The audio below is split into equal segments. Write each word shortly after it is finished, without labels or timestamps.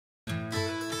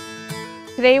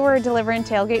Today we're delivering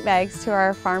tailgate bags to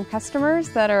our farm customers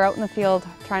that are out in the field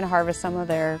trying to harvest some of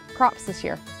their crops this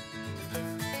year.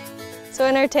 So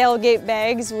in our tailgate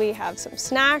bags we have some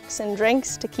snacks and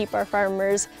drinks to keep our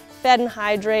farmers fed and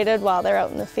hydrated while they're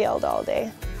out in the field all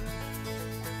day.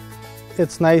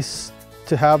 It's nice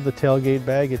to have the tailgate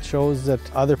bag. It shows that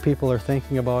other people are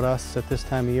thinking about us at this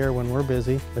time of year when we're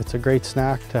busy. It's a great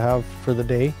snack to have for the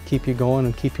day, keep you going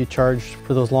and keep you charged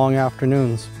for those long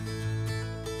afternoons.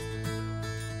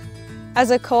 As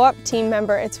a co-op team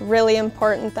member, it's really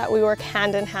important that we work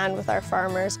hand in hand with our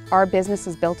farmers. Our business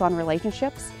is built on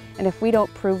relationships, and if we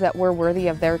don't prove that we're worthy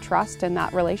of their trust in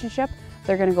that relationship,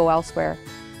 they're going to go elsewhere.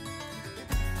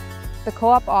 The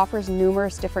co-op offers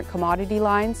numerous different commodity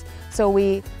lines, so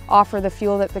we offer the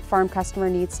fuel that the farm customer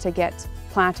needs to get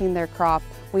planting their crop.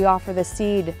 We offer the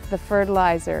seed, the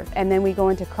fertilizer, and then we go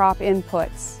into crop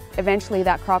inputs. Eventually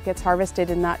that crop gets harvested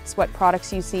and that's what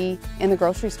products you see in the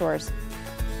grocery stores.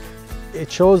 It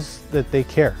shows that they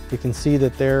care. You can see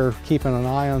that they're keeping an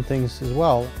eye on things as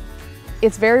well.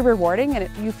 It's very rewarding and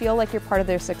you feel like you're part of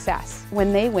their success.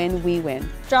 When they win, we win.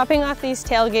 Dropping off these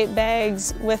tailgate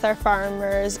bags with our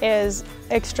farmers is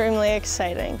extremely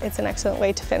exciting. It's an excellent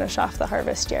way to finish off the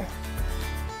harvest year.